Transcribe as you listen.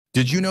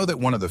Did you know that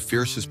one of the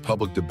fiercest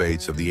public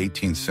debates of the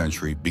 18th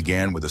century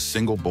began with a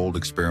single bold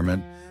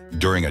experiment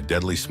during a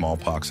deadly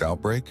smallpox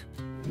outbreak?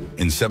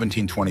 In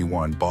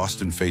 1721,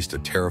 Boston faced a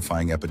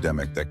terrifying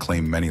epidemic that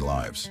claimed many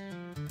lives.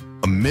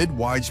 Amid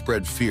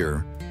widespread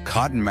fear,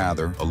 Cotton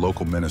Mather, a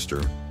local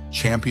minister,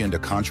 championed a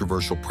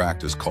controversial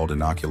practice called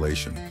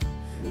inoculation.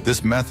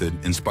 This method,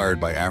 inspired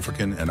by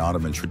African and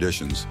Ottoman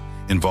traditions,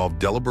 involved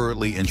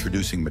deliberately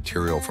introducing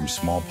material from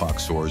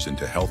smallpox sores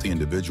into healthy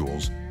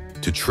individuals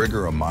to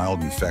trigger a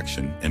mild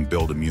infection and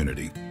build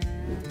immunity.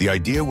 The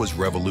idea was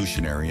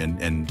revolutionary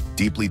and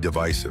deeply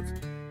divisive.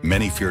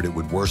 Many feared it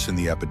would worsen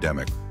the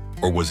epidemic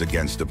or was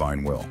against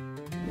divine will.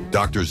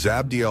 Dr.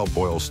 Zabdiel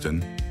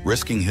Boylston,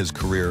 risking his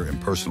career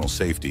and personal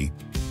safety,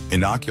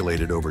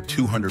 inoculated over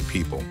 200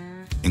 people,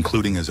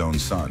 including his own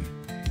son.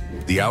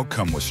 The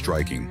outcome was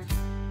striking.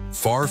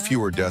 Far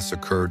fewer deaths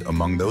occurred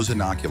among those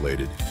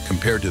inoculated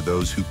compared to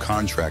those who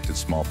contracted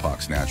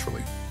smallpox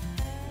naturally.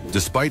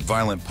 Despite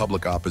violent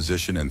public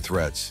opposition and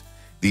threats,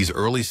 these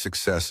early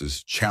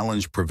successes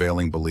challenged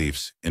prevailing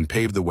beliefs and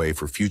paved the way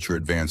for future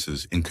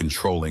advances in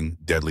controlling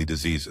deadly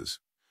diseases.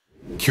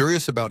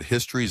 Curious about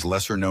history's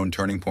lesser-known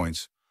turning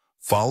points?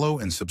 Follow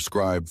and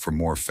subscribe for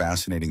more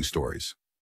fascinating stories.